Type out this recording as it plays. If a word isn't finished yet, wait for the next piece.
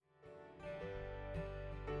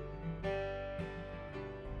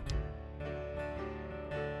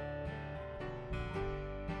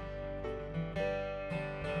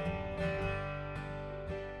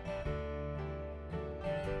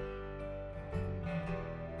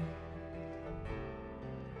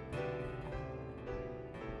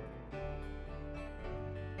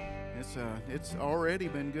It's already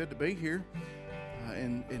been good to be here,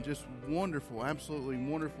 and just wonderful, absolutely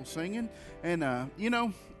wonderful singing. And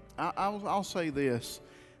I'll say this: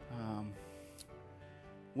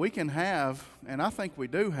 we can have, and I think we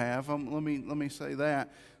do have. Let me say that,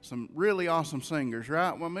 some really awesome singers,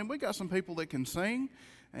 right? Well, I mean, we got some people that can sing,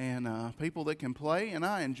 and people that can play, and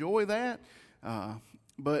I enjoy that.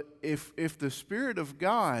 But if the Spirit of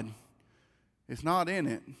God is not in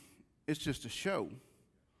it, it's just a show.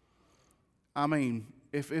 I mean,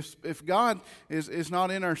 if God is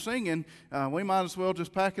not in our singing, we might as well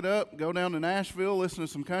just pack it up, go down to Nashville, listen to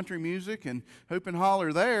some country music, and hoop and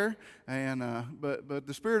holler there. And but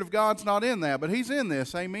the Spirit of God's not in that, but He's in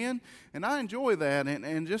this, amen. And I enjoy that,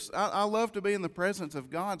 and just I love to be in the presence of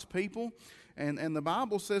God's people. And the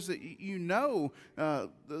Bible says that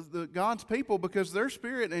the God's people, because their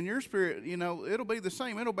spirit and your spirit, it'll be the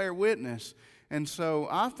same. It'll bear witness. And so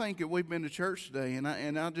I think that we've been to church today, and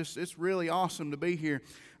it's really awesome to be here.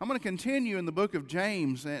 I'm going to continue in the book of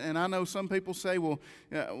James, and I know some people say, well,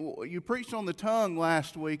 you preached on the tongue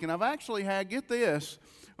last week, and I've actually had, get this,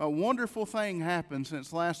 a wonderful thing happen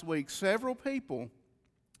since last week. Several people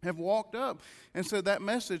have walked up and said that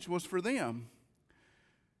message was for them.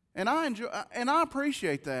 And I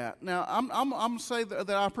appreciate that. Now, I'm say that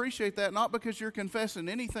I appreciate that not because you're confessing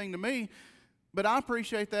anything to me, but I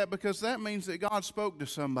appreciate that because that means that God spoke to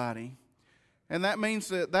somebody. And that means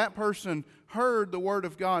that that person heard the Word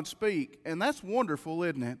of God speak. And that's wonderful,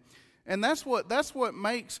 isn't it? And that's what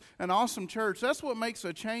makes an awesome church. That's what makes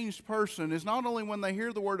a changed person, is not only when they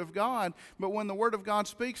hear the Word of God, but when the Word of God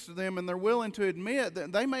speaks to them and they're willing to admit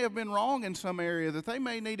that they may have been wrong in some area, that they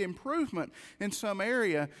may need improvement in some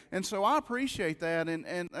area. And so I appreciate that.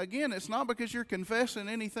 And again, it's not because you're confessing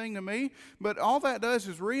anything to me, but all that does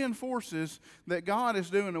is reinforces that God is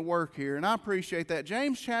doing a work here. And I appreciate that.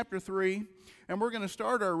 James chapter 3. And we're going to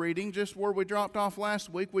start our reading just where we dropped off last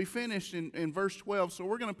week. We finished in verse 12, so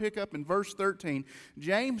we're going to pick up in verse 13.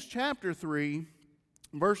 James chapter 3,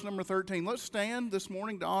 verse number 13. Let's stand this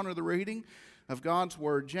morning to honor the reading of God's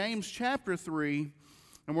Word. James chapter 3,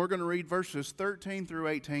 and we're going to read verses 13 through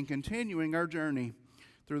 18, continuing our journey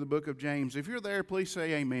through the book of James. If you're there, please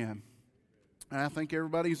say amen. I think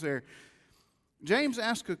everybody's there. James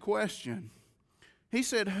asked a question. He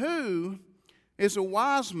said, "Who is a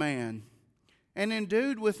wise man and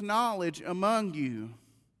endued with knowledge among you?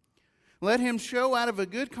 Let him show out of a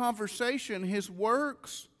good conversation his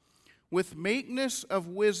works with meekness of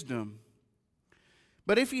wisdom.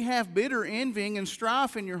 But if ye have bitter envying and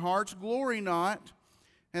strife in your hearts, glory not,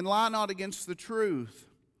 and lie not against the truth.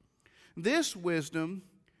 This wisdom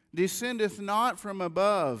descendeth not from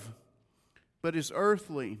above, but is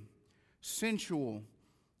earthly, sensual,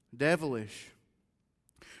 devilish.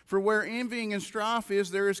 For where envying and strife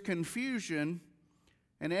is, there is confusion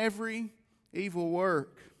and every evil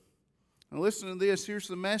work." Now listen to this. Here's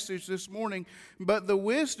the message this morning. "But the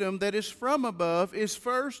wisdom that is from above is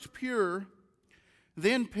first pure,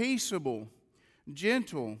 then peaceable,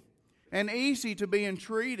 gentle, and easy to be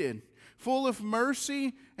entreated, full of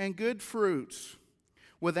mercy and good fruits,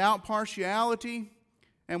 without partiality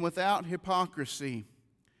and without hypocrisy.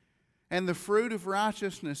 And the fruit of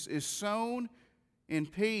righteousness is sown in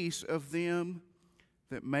peace of them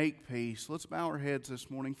that make peace." Let's bow our heads this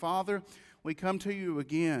morning. Father, we come to you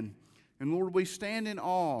again. And Lord, we stand in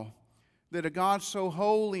awe that a God so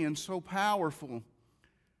holy and so powerful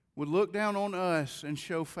would look down on us and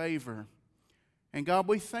show favor. And God,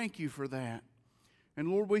 we thank you for that. And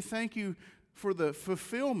Lord, we thank you for the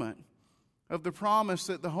fulfillment of the promise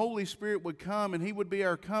that the Holy Spirit would come and He would be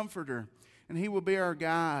our comforter and He would be our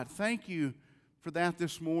guide. Thank you for that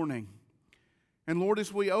this morning. And Lord,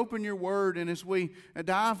 as we open your word and as we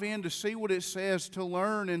dive in to see what it says, to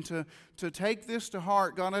learn and to take this to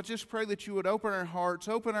heart, God, I just pray that you would open our hearts,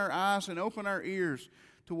 open our eyes, and open our ears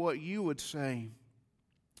to what you would say.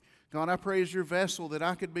 God, I pray as your vessel that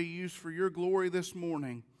I could be used for your glory this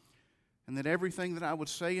morning, and that everything that I would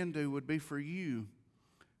say and do would be for you.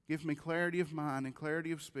 Give me clarity of mind and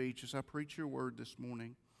clarity of speech as I preach your word this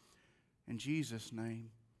morning. In Jesus' name,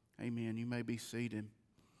 amen. You may be seated.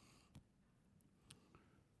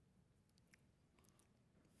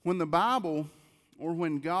 When the Bible, or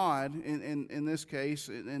when God, in this case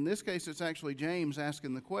it's actually James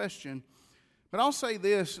asking the question, but I'll say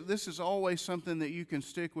this is always something that you can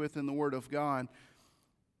stick with in the Word of God.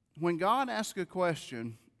 When God asks a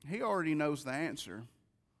question, He already knows the answer,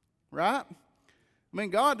 right? I mean,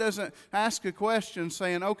 God doesn't ask a question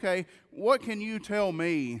saying, okay, what can you tell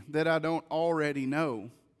me that I don't already know?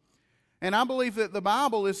 And I believe that the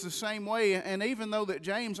Bible is the same way, and even though that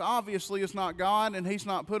James obviously is not God and he's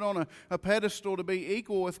not put on a pedestal to be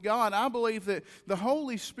equal with God, I believe that the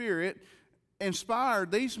Holy Spirit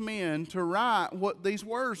inspired these men to write these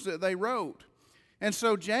words that they wrote. And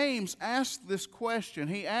so James asked this question.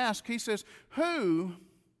 He says, who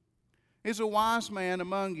is a wise man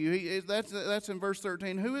among you? That's in verse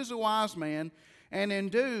 13. Who is a wise man and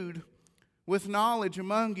endued with knowledge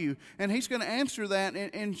among you? And he's going to answer that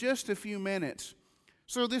in just a few minutes.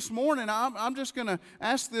 So this morning, I'm just going to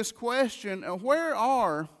ask this question, where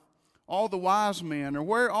are all the wise men, or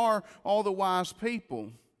where are all the wise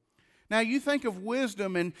people? Now, you think of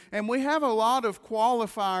wisdom, and we have a lot of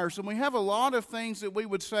qualifiers, and we have a lot of things that we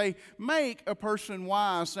would say make a person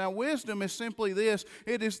wise. Now, wisdom is simply this.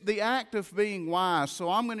 It is the act of being wise. So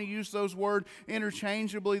I'm going to use those words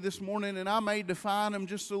interchangeably this morning, and I may define them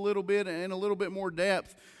just a little bit in a little bit more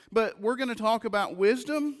depth. But we're going to talk about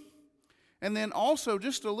wisdom, and then also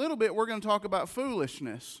just a little bit we're going to talk about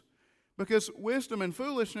foolishness. Because wisdom and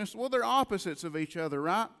foolishness, well, they're opposites of each other,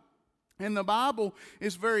 right? And the Bible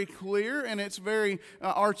is very clear and it's very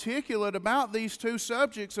articulate about these two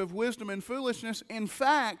subjects of wisdom and foolishness. In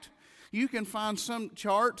fact, you can find some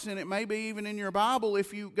charts, and it may be even in your Bible.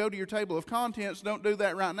 If you go to your table of contents, don't do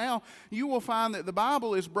that right now, you will find that the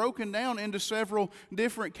Bible is broken down into several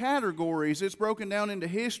different categories. It's broken down into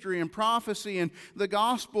history and prophecy and the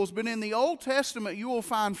Gospels. But in the Old Testament, you will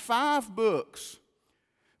find 5 books.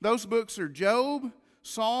 Those books are Job,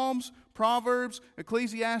 Psalms, Proverbs,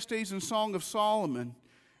 Ecclesiastes, and Song of Solomon.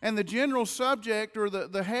 And the general subject, or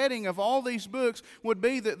the heading of all these books, would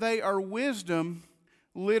be that they are wisdom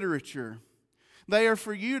literature. They are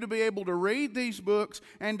for you to be able to read these books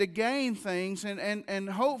and to gain things and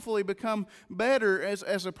hopefully become better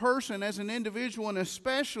as a person, as an individual, and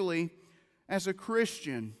especially as a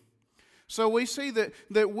Christian. So we see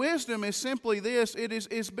that wisdom is simply this. It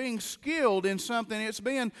is being skilled in something. It's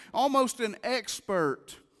being almost an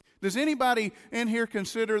expert. Does anybody in here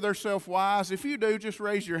consider themselves wise? If you do, just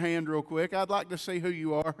raise your hand real quick. I'd like to see who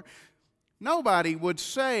you are. Nobody would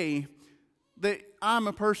say that I'm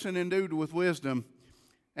a person endued with wisdom.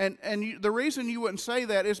 And the reason you wouldn't say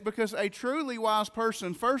that is because a truly wise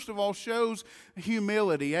person, first of all, shows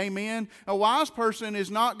humility. Amen? A wise person is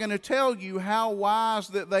not going to tell you how wise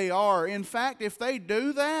that they are. In fact, if they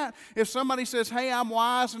do that, if somebody says, hey, I'm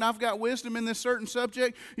wise and I've got wisdom in this certain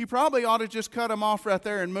subject, you probably ought to just cut them off right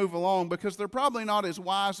there and move along, because they're probably not as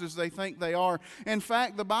wise as they think they are. In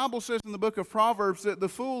fact, the Bible says in the book of Proverbs that the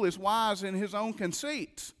fool is wise in his own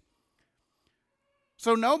conceits.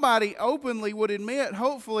 So nobody openly would admit,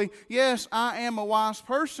 hopefully, yes, I am a wise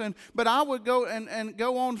person, but I would go and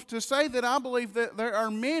go on to say that I believe that there are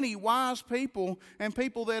many wise people and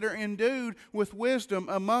people that are endued with wisdom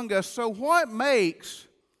among us. So what makes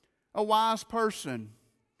a wise person?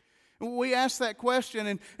 We ask that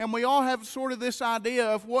question, and we all have sort of this idea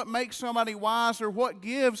of what makes somebody wise or what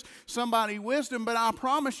gives somebody wisdom, but I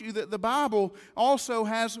promise you that the Bible also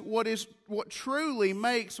has what truly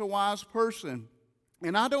makes a wise person.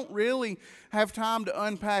 And I don't really have time to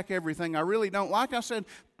unpack everything. I really don't. Like I said,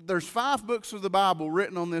 there's 5 books of the Bible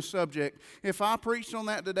written on this subject. If I preached on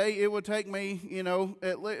that today, it would take me,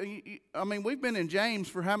 we've been in James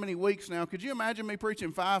for how many weeks now? Could you imagine me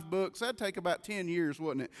preaching 5 books? That'd take about 10 years,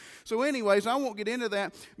 wouldn't it? So anyways, I won't get into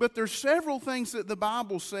that. But there's several things that the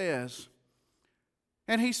Bible says.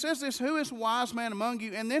 And he says this, who is a wise man among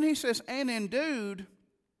you? And then he says, and endued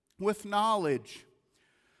with knowledge.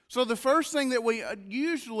 So the first thing that we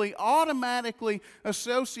usually automatically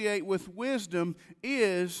associate with wisdom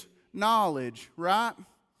is knowledge, right?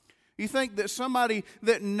 You think that somebody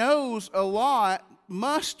that knows a lot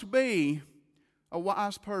must be a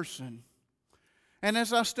wise person. And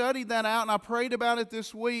as I studied that out and I prayed about it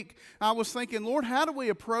this week, I was thinking, Lord, how do we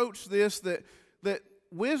approach this that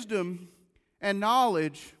wisdom and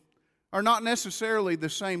knowledge are not necessarily the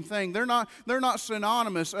same thing. They're not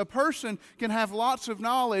synonymous. A person can have lots of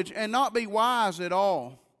knowledge and not be wise at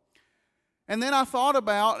all. And then I thought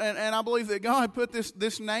about, and I believe that God put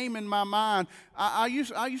this name in my mind. I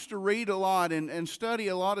used to read a lot and study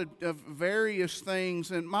a lot of various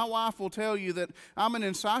things, and my wife will tell you that I'm an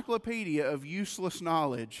encyclopedia of useless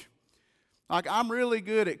knowledge. Like, I'm really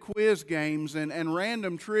good at quiz games and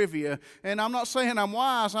random trivia. And I'm not saying I'm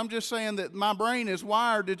wise. I'm just saying that my brain is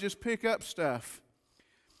wired to just pick up stuff.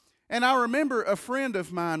 And I remember a friend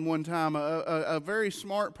of mine one time, a very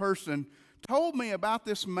smart person, told me about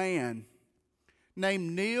this man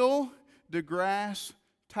named Neil deGrasse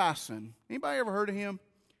Tyson. Anybody ever heard of him?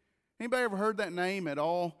 Anybody ever heard that name at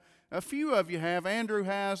all? A few of you have. Andrew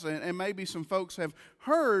has, and maybe some folks have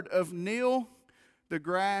heard of Neil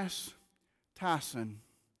deGrasse Tyson.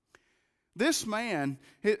 This man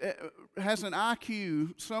has an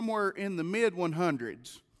IQ somewhere in the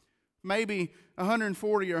mid-100s, maybe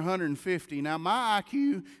 140 or 150. Now, my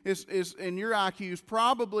IQ is and your IQ is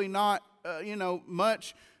probably not,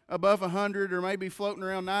 much above 100 or maybe floating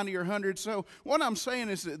around 90 or 100. So what I'm saying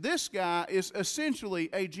is that this guy is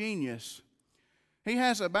essentially a genius. He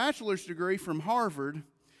has a bachelor's degree from Harvard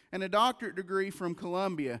and a doctorate degree from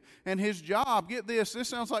Columbia. And his job, get this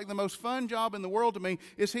sounds like the most fun job in the world to me,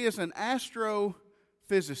 is he is an astrophysicist.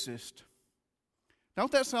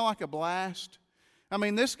 Don't that sound like a blast? I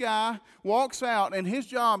mean, this guy walks out and his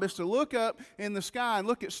job is to look up in the sky and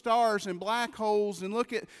look at stars and black holes and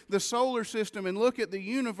look at the solar system and look at the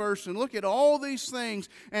universe and look at all these things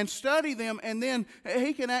and study them, and then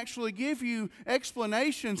he can actually give you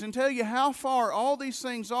explanations and tell you how far all these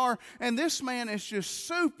things are. And this man is just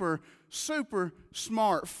super, super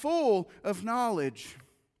smart, full of knowledge.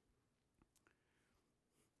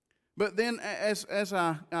 But then as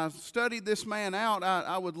I studied this man out,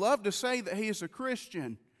 I would love to say that he is a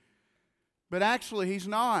Christian. But actually he's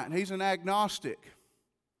not. He's an agnostic.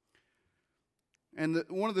 And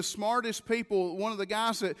one of the smartest people, one of the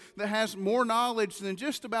guys that has more knowledge than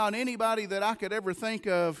just about anybody that I could ever think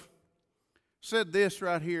of, said this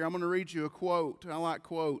right here. I'm going to read you a quote. I like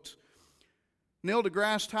quotes. Neil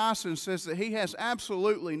deGrasse Tyson says that he has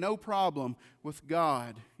absolutely no problem with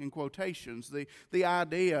God, in quotations, the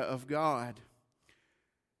idea of God.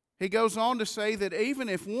 He goes on to say that even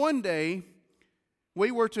if one day we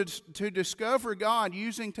were to discover God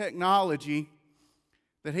using technology,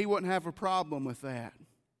 that he wouldn't have a problem with that.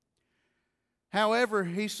 However,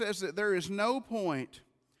 he says that there is no point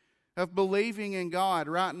of believing in God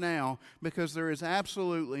right now because there is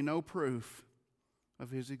absolutely no proof of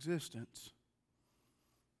his existence.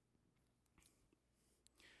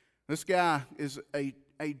 This guy is a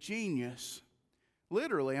genius.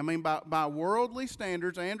 Literally, I mean, by worldly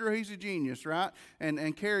standards, Andrew, he's a genius, right?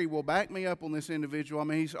 And Carrie will back me up on this individual. I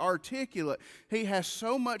mean, he's articulate. He has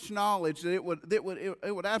so much knowledge that it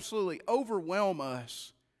would absolutely overwhelm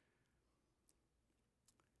us.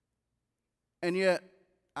 And yet,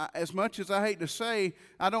 as much as I hate to say,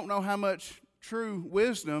 I don't know how much true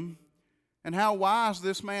wisdom and how wise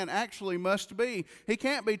this man actually must be. He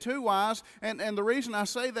can't be too wise, and the reason I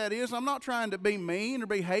say that is I'm not trying to be mean or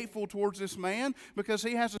be hateful towards this man because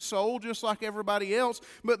he has a soul just like everybody else.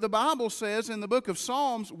 But the Bible says in the book of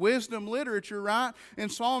Psalms, wisdom literature, right? In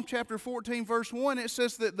Psalm chapter 14, verse 1, it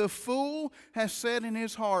says that the fool has said in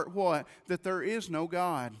his heart, what? That there is no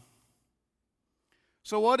God.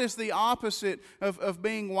 So what is the opposite of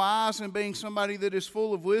being wise and being somebody that is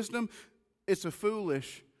full of wisdom? It's a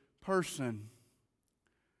foolish person.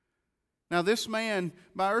 Now this man,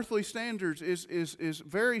 by earthly standards, is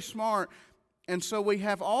very smart, and so we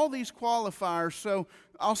have all these qualifiers. So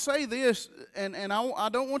I'll say this, and I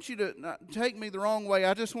don't want you to take me the wrong way.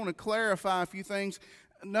 I just want to clarify a few things.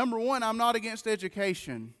 Number one, I'm not against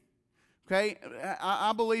education. Okay,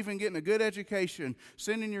 I believe in getting a good education,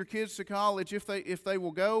 sending your kids to college if they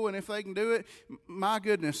will go, and if they can do it, my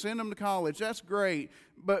goodness, send them to college. That's great.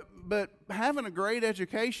 But having a great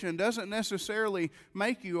education doesn't necessarily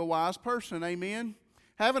make you a wise person. Amen.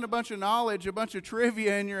 Having a bunch of knowledge, a bunch of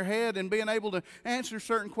trivia in your head, and being able to answer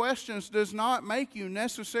certain questions does not make you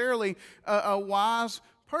necessarily a wise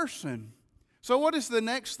person. So what is the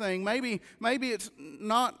next thing? Maybe it's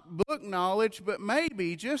not book knowledge, but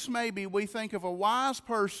maybe, just maybe, we think of a wise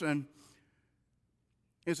person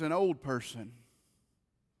as an old person.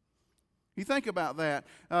 You think about that.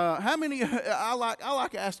 How many? I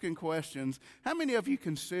like asking questions. How many of you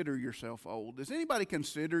consider yourself old? Does anybody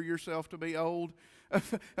consider yourself to be old?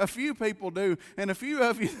 A few people do, and a few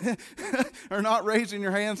of you are not raising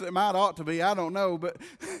your hands that might ought to be. I don't know, but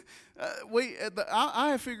I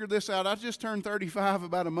have figured this out. I just turned 35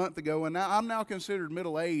 about a month ago, and I'm now considered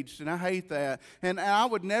middle-aged, and I hate that. And I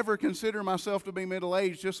would never consider myself to be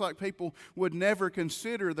middle-aged, just like people would never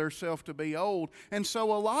consider themselves to be old. And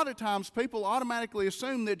so a lot of times people automatically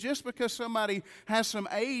assume that just because somebody has some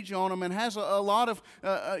age on them and has a lot of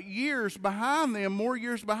years behind them, more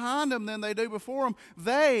years behind them than they do before them,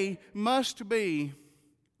 they must be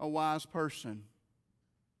a wise person.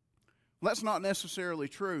 That's not necessarily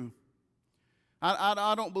true.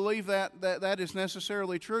 I don't believe that is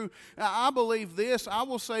necessarily true. I believe this. I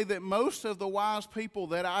will say that most of the wise people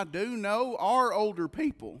that I do know are older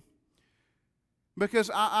people.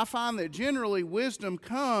 Because I find that generally wisdom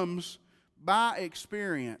comes by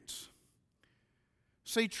experience.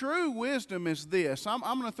 See, true wisdom is this. I'm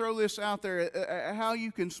going to throw this out there, how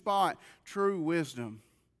you can spot true wisdom.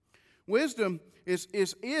 Wisdom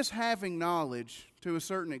is having knowledge to a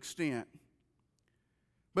certain extent.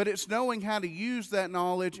 But it's knowing how to use that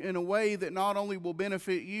knowledge in a way that not only will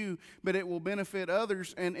benefit you, but it will benefit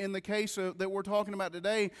others. And in the case that we're talking about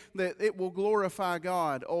today, that it will glorify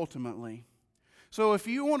God ultimately. So if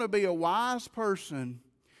you want to be a wise person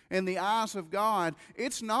in the eyes of God,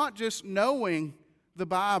 it's not just knowing the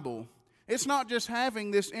Bible. It's not just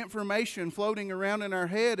having this information floating around in our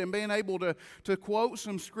head and being able to quote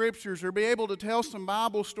some scriptures or be able to tell some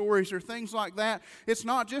Bible stories or things like that. It's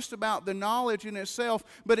not just about the knowledge in itself,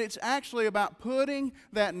 but it's actually about putting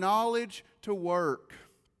that knowledge to work.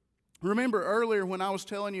 Remember earlier when I was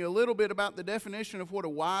telling you a little bit about the definition of what a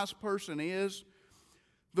wise person is?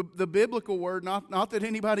 The biblical word, not that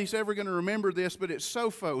anybody's ever going to remember this, but it's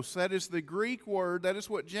sophos. That is the Greek word. That is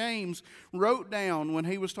what James wrote down when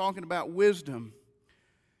he was talking about wisdom.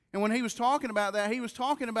 And when he was talking about that, he was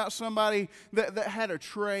talking about somebody that had a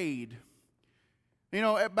trade. You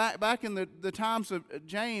know, back in the times of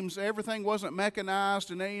James, everything wasn't mechanized,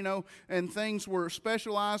 and things were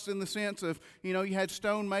specialized in the sense of, you had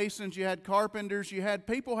stonemasons, you had carpenters,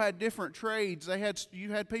 people had different trades.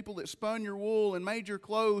 You had people that spun your wool and made your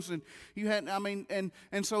clothes, and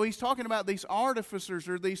and so he's talking about these artificers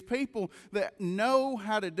or these people that know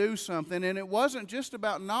how to do something. And it wasn't just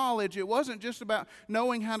about knowledge, it wasn't just about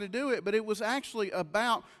knowing how to do it, but it was actually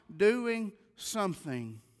about doing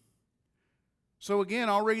something. So again,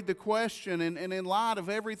 I'll read the question, and in light of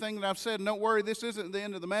everything that I've said, and don't worry, this isn't the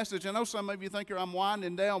end of the message. I know some of you think I'm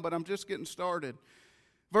winding down, but I'm just getting started.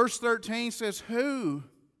 Verse 13 says, "Who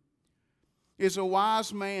is a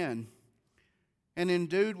wise man and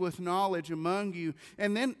endued with knowledge among you?"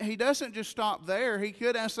 And then he doesn't just stop there. He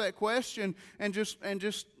could ask that question and just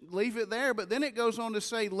leave it there, but then it goes on to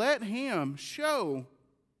say, "Let him show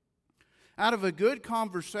out of a good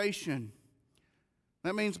conversation."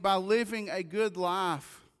 That means by living a good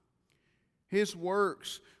life, his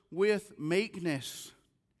works with meekness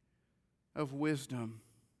of wisdom.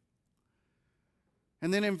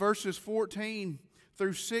 And then in verses 14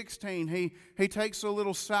 through 16, he takes a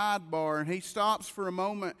little sidebar and he stops for a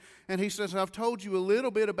moment and he says, "I've told you a little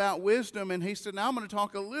bit about wisdom," and he said, "Now I'm going to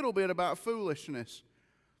talk a little bit about foolishness."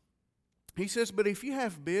 He says, "But if you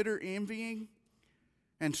have bitter envying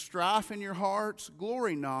and strife in your hearts,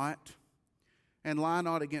 glory not, and lie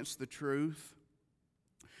not against the truth.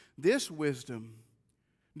 This wisdom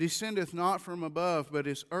descendeth not from above, but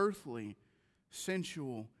is earthly,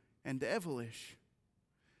 sensual, and devilish.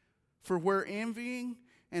 For where envying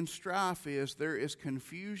and strife is, there is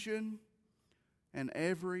confusion and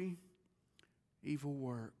every evil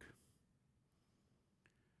work."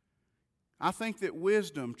 I think that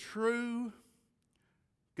wisdom, true,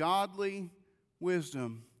 godly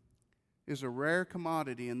wisdom, is a rare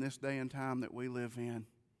commodity in this day and time that we live in.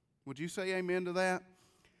 Would you say amen to that?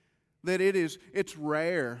 That it's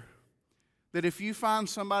rare. That if you find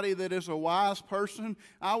somebody that is a wise person,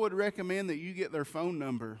 I would recommend that you get their phone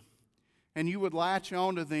number and you would latch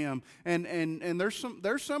on to them. And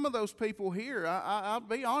there's some of those people here. I'll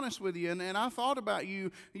be honest with you, and I thought about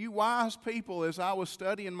you wise people as I was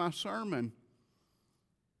studying my sermon.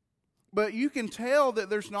 But you can tell that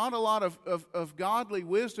there's not a lot of godly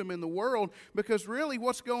wisdom in the world, because really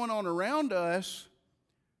what's going on around us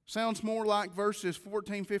sounds more like verses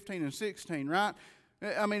 14, 15, and 16, right?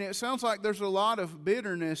 I mean, it sounds like there's a lot of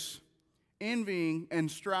bitterness, envying, and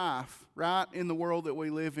strife, right, in the world that we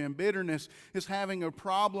live in. Bitterness is having a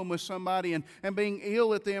problem with somebody and being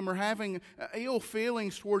ill at them or having ill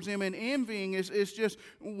feelings towards them. And envying is just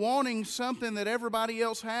wanting something that everybody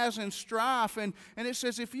else has. And strife, and it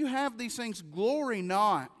says, if you have these things, glory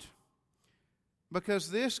not. Because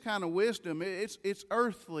this kind of wisdom, it's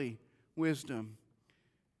earthly wisdom.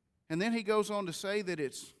 And then he goes on to say that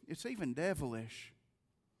it's even devilish.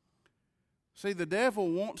 See, the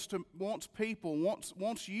devil wants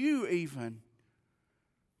you even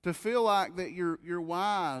to feel like that you're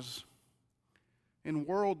wise in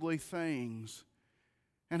worldly things.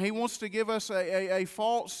 And he wants to give us a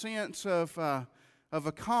false sense of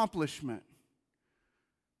accomplishment.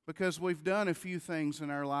 Because we've done a few things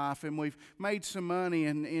in our life and we've made some money,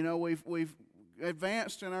 and we've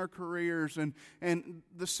advanced in our careers, and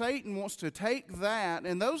the Satan wants to take that,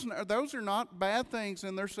 and those are not bad things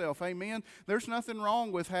in themselves. Amen. There's nothing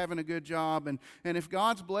wrong with having a good job, and if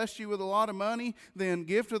God's blessed you with a lot of money, then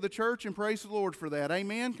give to the church and praise the Lord for that.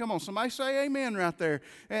 Amen. Come on, somebody say amen right there.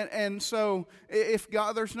 And so if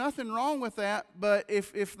God, there's nothing wrong with that, but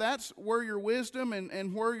if that's where your wisdom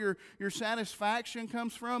and where your satisfaction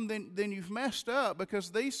comes from, then you've messed up, because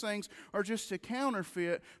these things are just a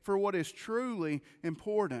counterfeit for what is truly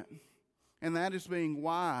important, and that is being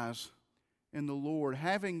wise in the Lord,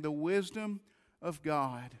 having the wisdom of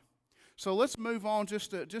God. So let's move on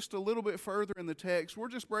just a little bit further in the text. We're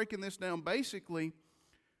just breaking this down basically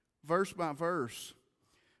verse by verse.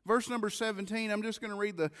 Verse number 17, I'm just going to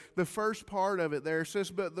read the first part of it there. It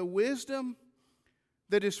says, "But the wisdom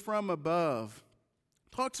that is from above,"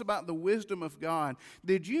 talks about the wisdom of God.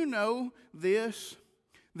 Did you know this?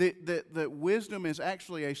 That wisdom is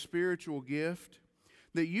actually a spiritual gift?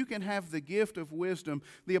 That you can have the gift of wisdom.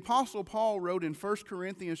 The Apostle Paul wrote in 1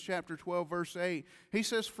 Corinthians chapter 12, verse 8, he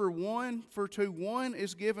says, For to one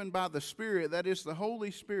is given by the Spirit, that is the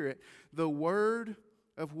Holy Spirit, the word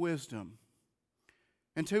of wisdom.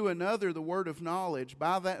 And to another, the word of knowledge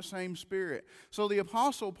by that same Spirit. So the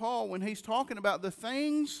Apostle Paul, when he's talking about the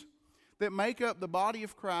things that make up the body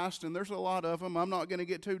of Christ, and there's a lot of them, I'm not going to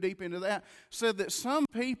get too deep into that, said that some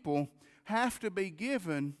people have to be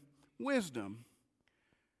given wisdom.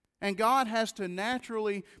 And God has to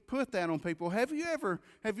naturally put that on people. Have you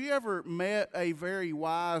ever met a very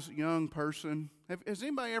wise young person? Has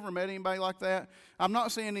anybody ever met anybody like that? I'm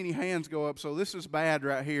not seeing any hands go up, so this is bad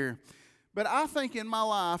right here. But I think in my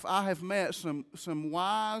life I have met some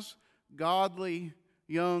wise, godly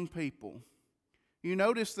young people. You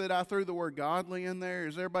notice that I threw the word godly in there.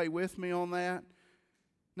 Is everybody with me on that?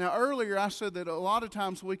 Now, earlier I said that a lot of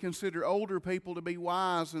times we consider older people to be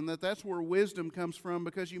wise, and that's where wisdom comes from,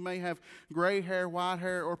 because you may have gray hair, white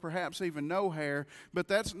hair, or perhaps even no hair. But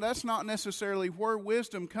that's not necessarily where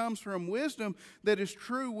wisdom comes from. Wisdom that is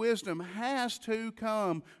true wisdom has to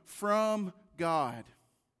come from God.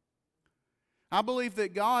 I believe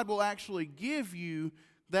that God will actually give you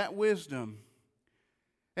that wisdom.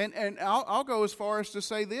 And I'll go as far as to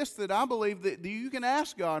say this, that I believe that you can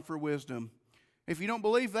ask God for wisdom. If you don't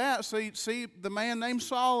believe that, see the man named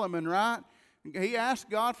Solomon, right? He asked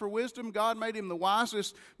God for wisdom. God made him the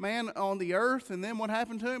wisest man on the earth. And then what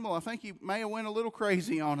happened to him? Well, I think he may have went a little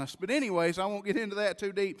crazy on us. But anyways, I won't get into that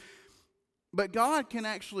too deep. But God can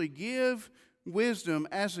actually give wisdom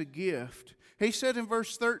as a gift. He said in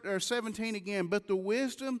verse 17 again, "But the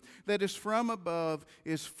wisdom that is from above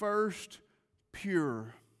is first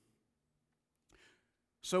pure."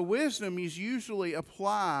 So wisdom is usually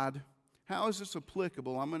applied. How is this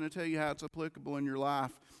applicable? I'm going to tell you how it's applicable in your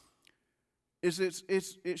life.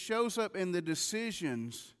 It shows up in the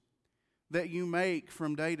decisions that you make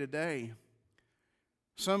from day to day.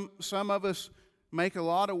 Some of us make a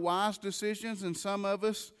lot of wise decisions, and some of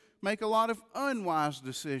us make a lot of unwise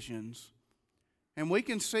decisions. And we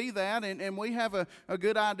can see that, and we have a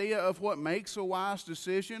good idea of what makes a wise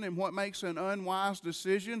decision and what makes an unwise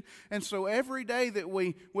decision. And so every day that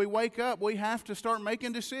we wake up, we have to start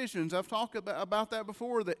making decisions. I've talked about that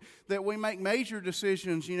before, that we make major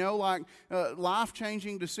decisions, like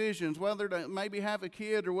life-changing decisions, whether to maybe have a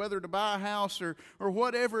kid or whether to buy a house or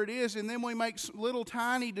whatever it is. And then we make little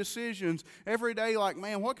tiny decisions every day, like,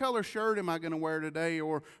 man, what color shirt am I going to wear today?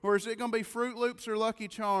 Or is it going to be Fruit Loops or Lucky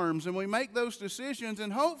Charms? And we make those decisions,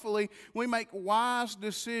 and hopefully we make wise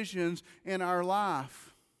decisions in our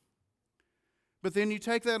life. But then you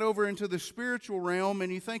take that over into the spiritual realm,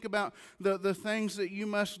 and you think about the things that you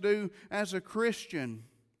must do as a Christian.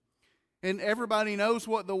 And everybody knows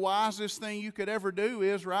what the wisest thing you could ever do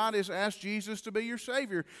is, right? Is ask Jesus to be your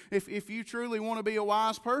Savior. If you truly want to be a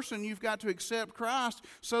wise person, you've got to accept Christ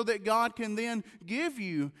so that God can then give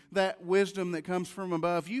you that wisdom that comes from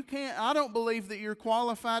above. I don't believe that you're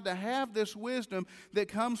qualified to have this wisdom that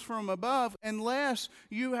comes from above unless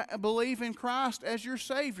you believe in Christ as your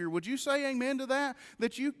Savior. Would you say amen to that?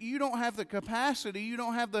 That you don't have the capacity, you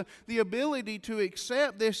don't have the ability to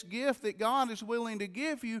accept this gift that God is willing to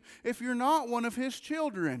give you if you're not one of His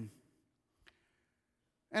children.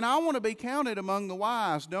 And I want to be counted among the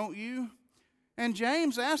wise, don't you? And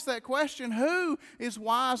James asked that question, who is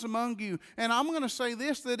wise among you? And I'm going to say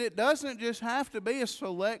this, that it doesn't just have to be a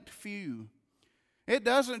select few. It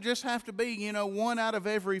doesn't just have to be, 1 out of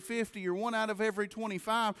every 50 or 1 out of every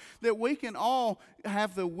 25, that we can all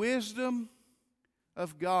have the wisdom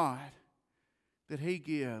of God that He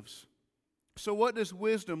gives. So what does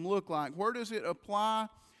wisdom look like? Where does it apply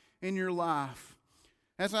in your life?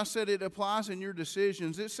 As I said, it applies in your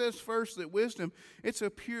decisions. It says first that wisdom, it's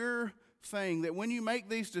a pure thing, that when you make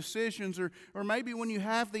these decisions or maybe when you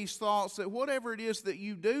have these thoughts, that whatever it is that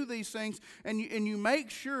you do these things and you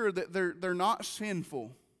make sure that they're not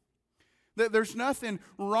sinful. That there's nothing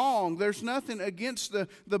wrong. There's nothing against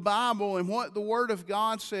the Bible and what the Word of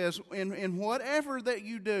God says in whatever that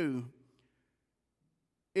you do.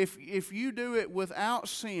 If you do it without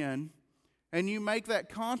sin, and you make that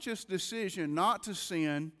conscious decision not to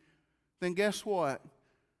sin, then guess what?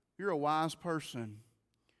 You're a wise person.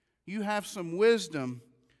 You have some wisdom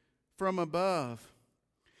from above.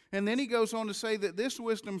 And then he goes on to say that this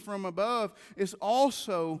wisdom from above is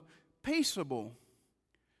also peaceable.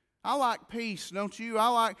 I like peace, don't you?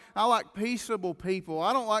 I like peaceable people.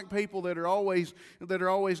 I don't like people that are always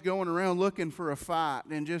going around looking for a fight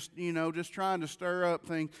and just trying to stir up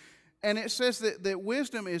things. And it says that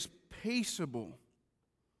wisdom is peaceable.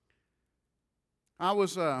 I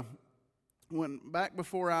was back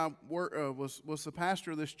before I was the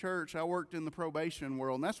pastor of this church, I worked in the probation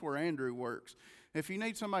world, and that's where Andrew works. If you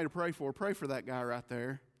need somebody to pray for that guy right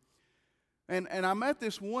there. And I met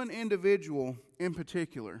this one individual in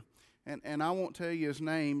particular. And I won't tell you his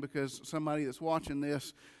name because somebody that's watching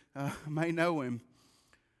this may know him.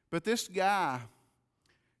 But this guy,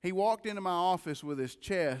 he walked into my office with his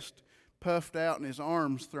chest puffed out and his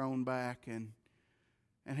arms thrown back. And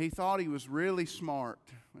he thought he was really smart.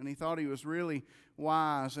 And he thought he was really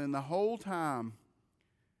wise. And the whole time,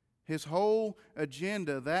 his whole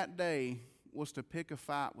agenda that day was to pick a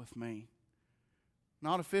fight with me.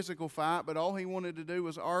 Not a physical fight, but all he wanted to do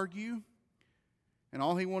was argue. And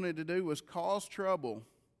all he wanted to do was cause trouble.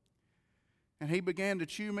 And he began to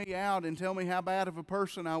chew me out and tell me how bad of a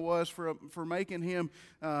person I was for making him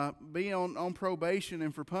be on probation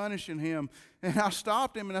and for punishing him. And I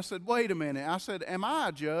stopped him and I said, wait a minute. I said, am I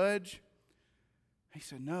a judge? He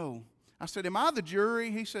said, no. I said, am I the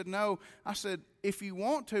jury? He said, no. I said, if you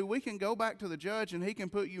want to, we can go back to the judge and he can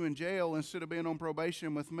put you in jail instead of being on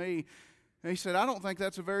probation with me. And he said, I don't think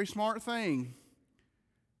that's a very smart thing.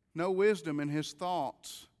 No wisdom in his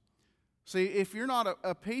thoughts. See, if you're not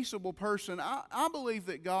a peaceable person, I believe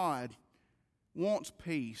that God wants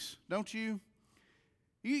peace, don't you?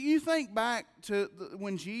 You think back to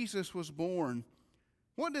when Jesus was born.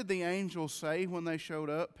 What did the angels say when they showed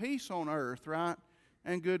up? Peace on earth, right?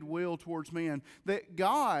 And goodwill towards men. That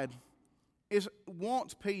God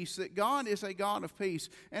wants peace, that God is a God of peace.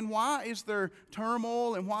 And why is there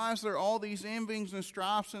turmoil and why is there all these envyings and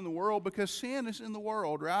strifes in the world? Because sin is in the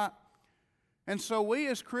world, right? And so we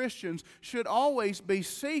as Christians should always be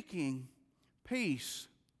seeking peace.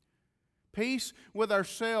 Peace with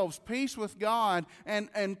ourselves, peace with God,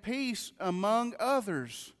 and peace among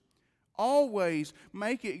others. Always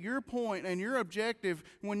make it your point and your objective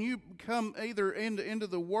when you come either into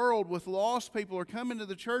the world with lost people or come into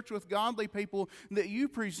the church with godly people, that you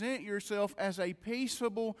present yourself as a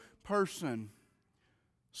peaceable person.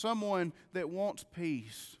 Someone that wants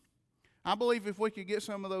peace. I believe if we could get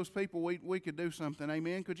some of those people, we could do something.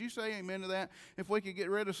 Amen? Could you say amen to that? If we could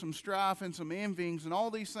get rid of some strife and some envyings and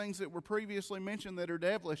all these things that were previously mentioned that are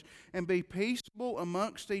devilish and be peaceable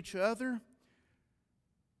amongst each other,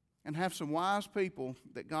 and have some wise people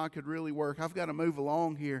that God could really work. I've got to move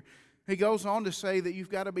along here. He goes on to say that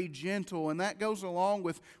you've got to be gentle, and that goes along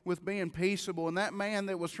with being peaceable. And that man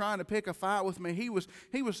that was trying to pick a fight with me, he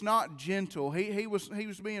was not gentle. He was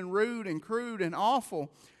being rude and crude and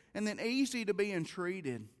awful, and then easy to be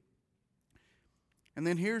entreated. And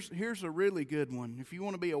then here's a really good one. If you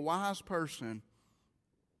want to be a wise person,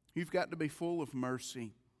 you've got to be full of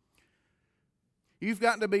mercy. You've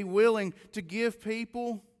got to be willing to give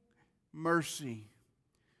people mercy.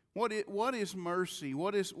 What is mercy?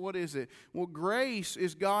 What is it? Well, grace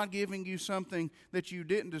is God giving you something that you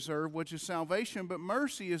didn't deserve, which is salvation. But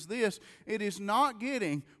mercy is this: it is not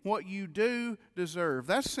getting what you do deserve.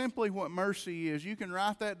 That's simply what mercy is. You can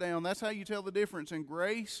write that down. That's how you tell the difference in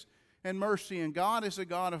grace and mercy. And God is a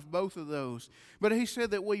God of both of those. But He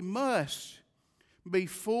said that we must be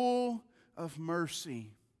full of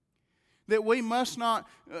mercy. That we must not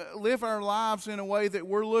live our lives in a way that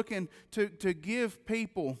we're looking to give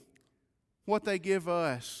people what they give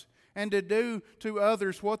us and to do to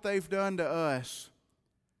others what they've done to us.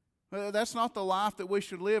 That's not the life that we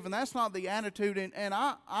should live, and that's not the attitude. And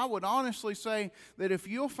I would honestly say that if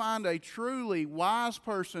you'll find a truly wise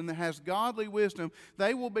person that has godly wisdom,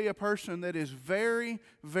 they will be a person that is very,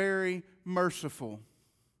 very merciful.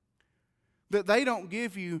 That they don't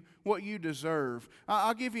give you what you deserve.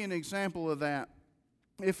 I'll give you an example of that.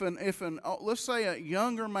 If let's say a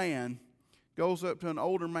younger man goes up to an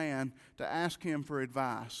older man to ask him for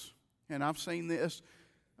advice, and I've seen this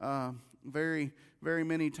very, very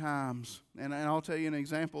many times, and I'll tell you an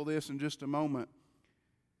example of this in just a moment.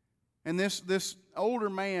 And this older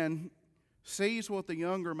man sees what the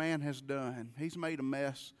younger man has done. He's made a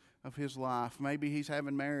mess of his life. Maybe he's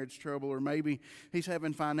having marriage trouble, or maybe he's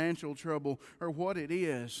having financial trouble, or what it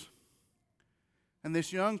is. And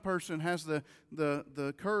this young person has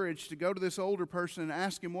the courage to go to this older person and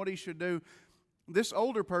ask him what he should do. This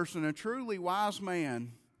older person, a truly wise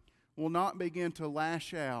man, will not begin to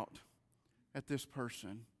lash out at this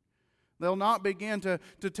person. They'll not begin to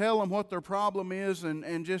tell them what their problem is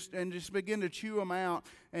and just begin to chew them out.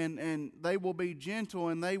 And they will be gentle,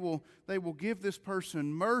 and they will give this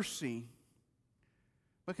person mercy.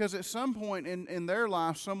 Because at some point in their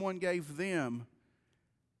life, someone gave them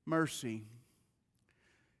mercy.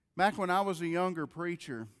 Back when I was a younger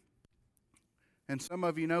preacher, and some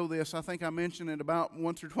of you know this, I think I mention it about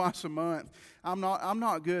once or twice a month. I'm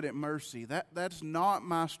not good at mercy. That's not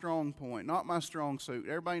my strong point, not my strong suit.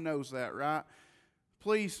 Everybody knows that, right?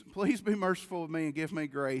 Please be merciful with me and give me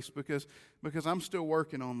grace because I'm still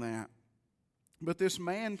working on that. But this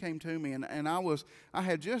man came to me, and I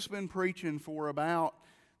had just been preaching for about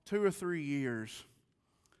 2 or 3 years.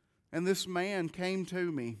 And this man came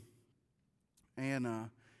to me, and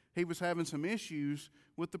he was having some issues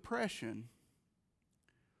with depression.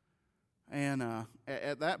 And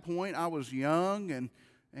at that point, I was young,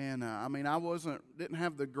 and I mean, didn't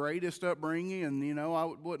have the greatest upbringing, and I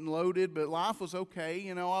wasn't loaded, but life was okay.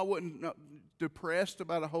 I wasn't depressed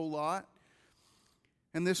about a whole lot.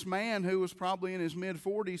 And this man, who was probably in his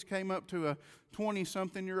mid-40s, came up to a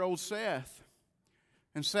 20-something-year-old Seth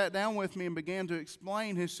and sat down with me and began to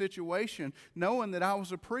explain his situation, knowing that I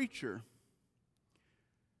was a preacher.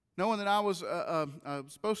 Knowing that I was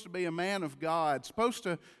supposed to be a man of God, supposed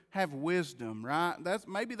to have wisdom, right?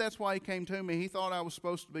 Maybe that's why he came to me. He thought I was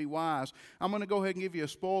supposed to be wise. I'm going to go ahead and give you a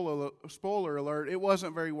spoiler alert. It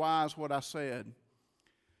wasn't very wise what I said.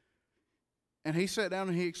 And he sat down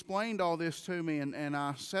and he explained all this to me, and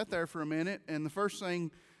I sat there for a minute, and the first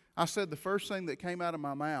thing that came out of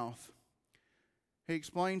my mouth, he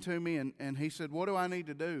explained to me, and he said, "What do I need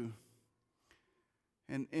to do?"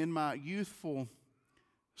 And in my youthful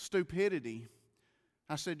stupidity,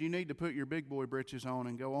 I said, "You need to put your big boy britches on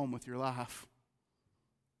and go on with your life."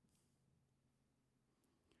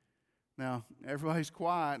 Now, everybody's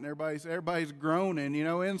quiet and everybody's groaning.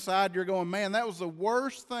 Inside you're going, "Man, that was the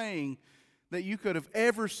worst thing that you could have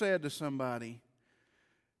ever said to somebody."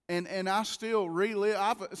 And I still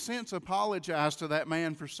I've since apologized to that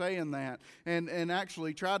man for saying that, and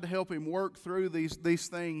actually tried to help him work through these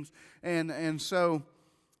things. And so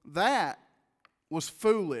that was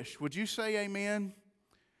foolish. Would you say amen?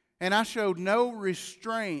 And I showed no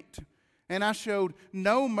restraint, and I showed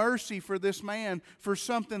no mercy for this man for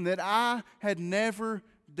something that I had never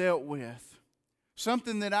dealt with.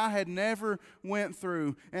 Something that I had never went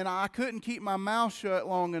through. And I couldn't keep my mouth shut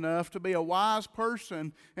long enough to be a wise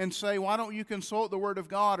person and say, "Why don't you consult the Word of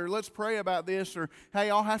God?" Or "Let's pray about this," or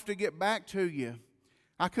 "Hey, I'll have to get back to you."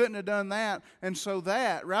 I couldn't have done that. And so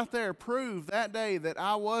that right there proved that day that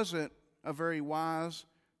I wasn't a very wise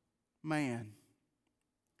man.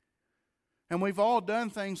 And we've all done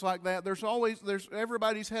things like that.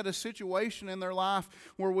 Everybody's had a situation in their life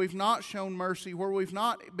where we've not shown mercy, where we've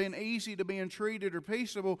not been easy to be entreated or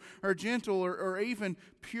peaceable or gentle or even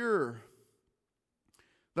pure.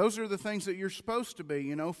 Those are the things that you're supposed to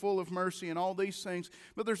be, full of mercy and all these things.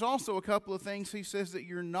 But there's also a couple of things he says that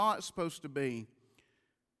you're not supposed to be,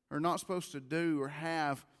 or not supposed to do or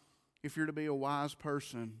have if you're to be a wise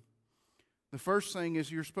person. The first thing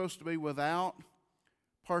is you're supposed to be without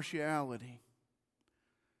partiality.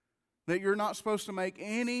 That you're not supposed to make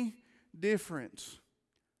any difference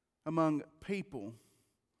among people.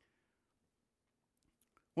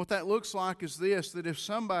 What that looks like is this, that if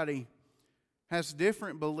somebody has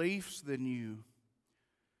different beliefs than you,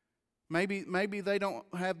 maybe they don't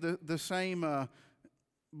have the same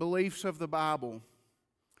beliefs of the Bible,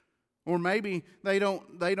 or maybe they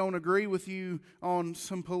don't agree with you on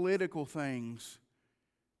some political things,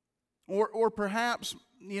 or perhaps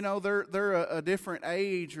they're a different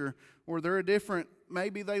age, or they're a different,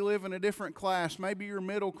 maybe they live in a different class. Maybe you're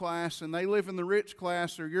middle class and they live in the rich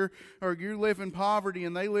class, or you live in poverty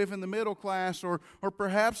and they live in the middle class, or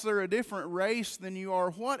perhaps they're a different race than you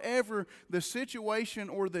are. Whatever the situation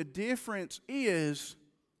or the difference is,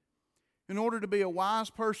 in order to be a wise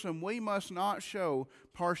person, we must not show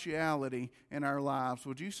partiality in our lives.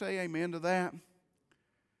 Would you say amen to that?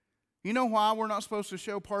 You know why we're not supposed to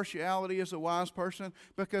show partiality as a wise person?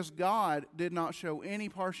 Because God did not show any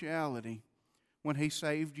partiality when He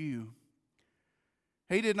saved you.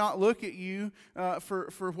 He did not look at you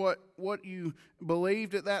for what you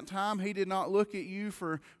believed at that time. He did not look at you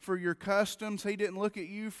for your customs. He didn't look at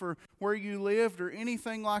you for where you lived or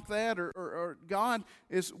anything like that. Or God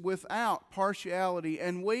is without partiality.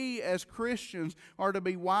 And we as Christians are to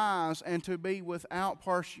be wise and to be without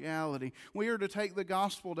partiality. We are to take the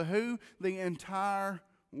gospel to who? The entire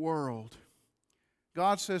world.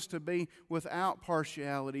 God says to be without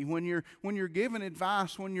partiality. When you're giving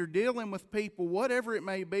advice, when you're dealing with people, whatever it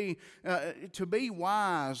may be, to be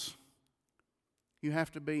wise You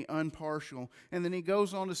have to be impartial. And then he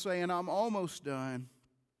goes on to say, and I'm almost done.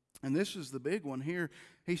 And this is the big one here.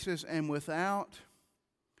 He says, and without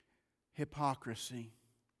hypocrisy.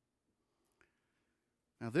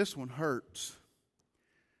 Now this one hurts.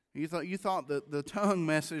 You thought that the tongue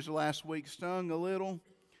message last week stung a little,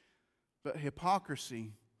 but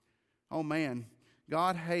hypocrisy. Oh man,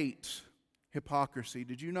 God hates hypocrisy.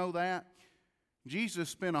 Did you know that? Jesus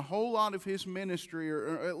spent a whole lot of his ministry,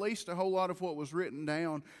 or at least a whole lot of what was written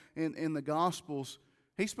down in the Gospels.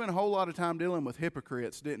 He spent a whole lot of time dealing with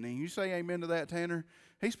hypocrites, didn't he? You say amen to that, Tanner?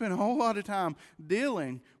 He spent a whole lot of time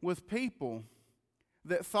dealing with people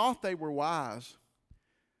that thought they were wise.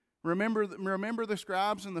 Remember the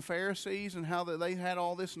scribes and the Pharisees and how they had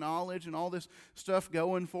all this knowledge and all this stuff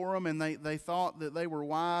going for them, and they thought that they were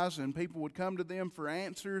wise, and people would come to them for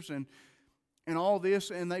answers and all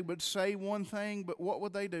this, and they would say one thing, but what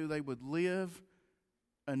would they do? They would live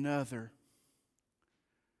another.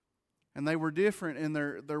 And they were different in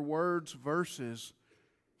their words versus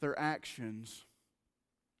their actions.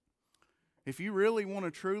 If you really want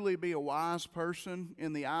to truly be a wise person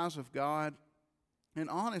in the eyes of God, and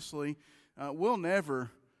honestly, we'll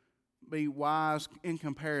never be wise in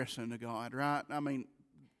comparison to God, right? I mean,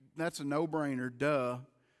 that's a no-brainer, duh.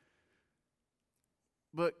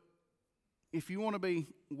 But if you want to be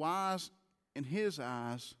wise in His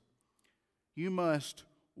eyes, you must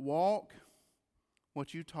walk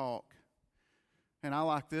what you talk. And I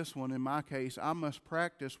like this one. In my case, I must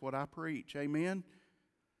practice what I preach. Amen?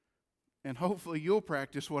 And hopefully you'll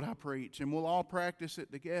practice what I preach, and we'll all practice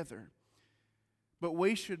it together. But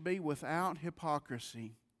we should be without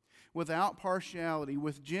hypocrisy, without partiality,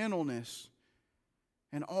 with gentleness,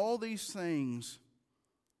 and all these things.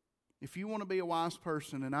 If you want to be a wise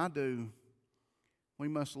person, and I do, we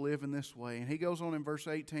must live in this way. And he goes on in verse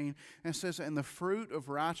 18 and says, and the fruit of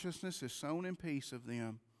righteousness is sown in peace of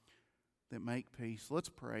them that make peace. Let's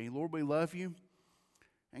pray. Lord, we love you.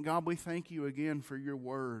 And God, we thank you again for your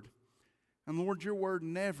word. And Lord, your word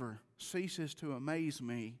never ceases to amaze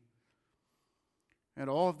me at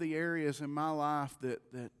all of the areas in my life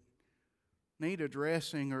that need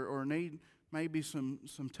addressing or need maybe some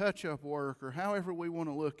touch-up work, or however we want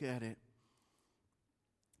to look at it.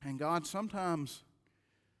 And God, sometimes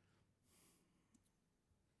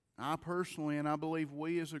I personally, and I believe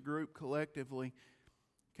we as a group collectively,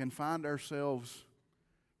 can find ourselves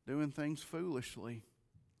doing things foolishly.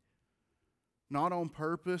 Not on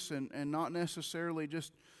purpose and not necessarily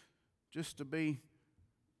just to be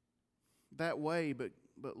that way, but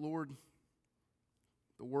Lord,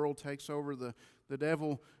 the world takes over. The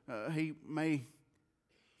devil, he may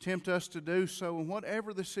tempt us to do so. And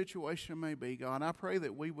whatever the situation may be, God, I pray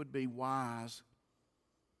that we would be wise.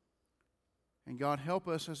 And God, help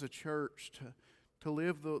us as a church to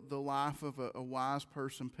live the life of a wise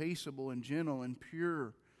person, peaceable and gentle and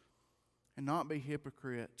pure, and not be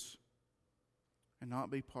hypocrites, and not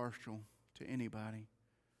be partial to anybody.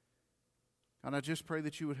 God, I just pray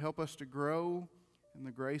that you would help us to grow in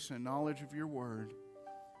the grace and knowledge of your word.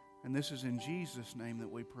 And this is in Jesus' name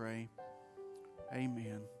that we pray.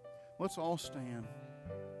 Amen. Let's all stand.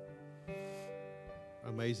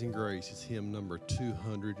 Amazing Grace is hymn number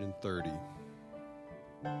 230.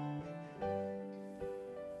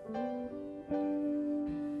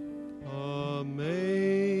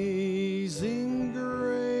 Amazing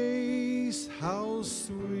grace, how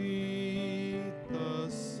sweet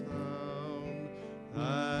the sound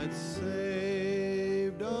that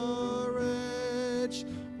saved a wretch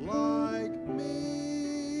like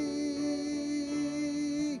me.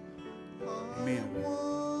 Amen. I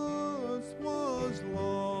once was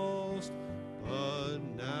lost, but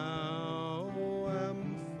now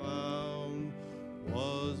am found.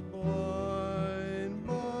 Was blind,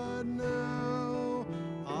 but now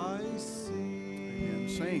I see. Amen.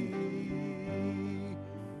 Sing.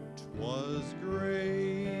 'Twas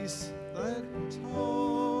grace that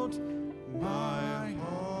taught my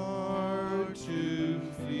heart to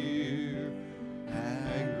fear,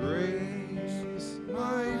 and grace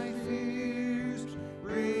my fears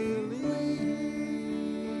relieved.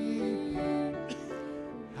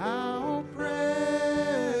 How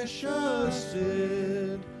precious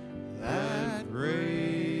did that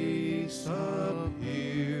grace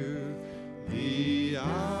appear, the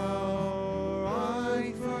hour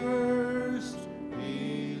I first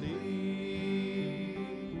believed.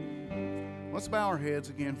 Let's bow our heads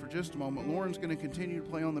again for just a moment. Lauren's going to continue to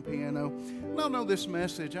play on the piano. And I know this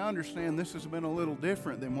message, I understand this has been a little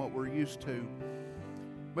different than what we're used to.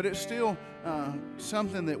 But it's still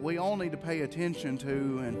something that we all need to pay attention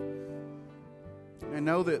to and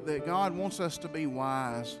know that God wants us to be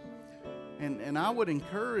wise. And I would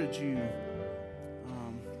encourage you,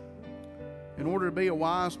 in order to be a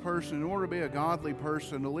wise person, in order to be a godly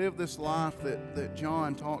person, to live this life that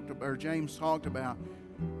John talked about, or James talked about.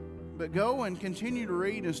 But go and continue to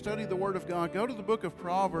read and study the Word of God. Go to the book of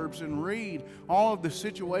Proverbs and read all of the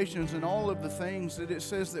situations and all of the things that it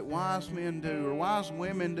says that wise men do, or wise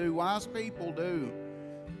women do, wise people do,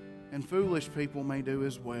 and foolish people may do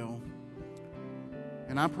as well.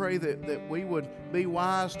 And I pray that we would be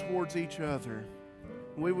wise towards each other.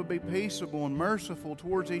 We would be peaceable and merciful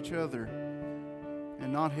towards each other,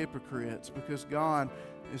 and not hypocrites, because God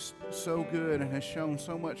is so good and has shown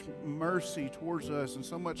so much mercy towards us and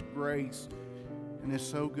so much grace, and is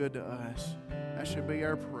so good to us. That should be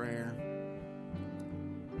our prayer.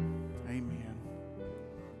 Amen.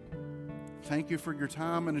 Thank you for your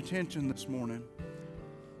time and attention this morning,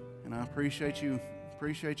 and I appreciate you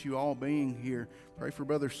all being here. Pray for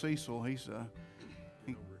Brother Cecil. He's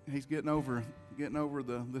getting over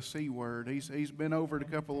the C word. He's been over it a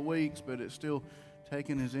couple of weeks, but it's still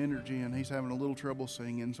taking his energy, and he's having a little trouble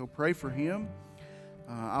singing. So pray for him.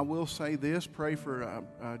 I will say this: pray for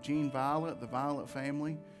Gene Violet, the Violet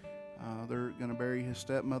family. They're going to bury his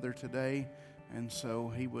stepmother today, and so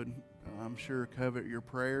he would, I'm sure, covet your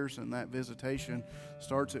prayers. And that visitation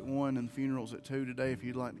starts at 1 and the funeral's at 2 today. If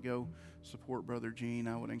you'd like to go support Brother Gene,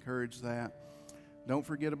 I would encourage that. Don't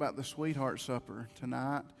forget about the Sweetheart Supper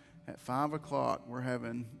tonight at 5 o'clock. We're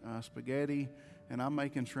having spaghetti, and I'm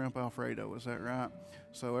making shrimp Alfredo. Is that right?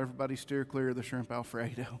 So everybody steer clear of the shrimp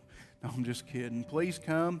Alfredo. No, I'm just kidding. Please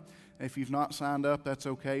come. If you've not signed up, that's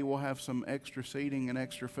okay. We'll have some extra seating and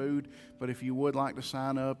extra food. But if you would like to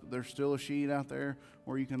sign up, there's still a sheet out there,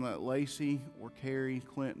 or you can let Lacey or Carrie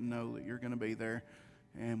Clinton know that you're going to be there.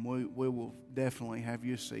 And we will definitely have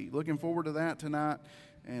you a seat. Looking forward to that tonight,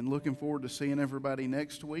 and looking forward to seeing everybody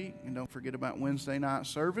next week. And don't forget about Wednesday night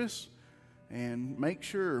service. And make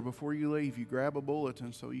sure before you leave you grab a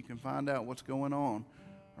bulletin so you can find out what's going on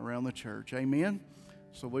around the church. Amen?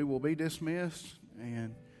 So we will be dismissed,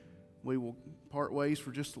 and we will part ways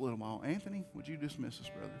for just a little while. Anthony, would you dismiss us,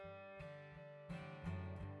 brother?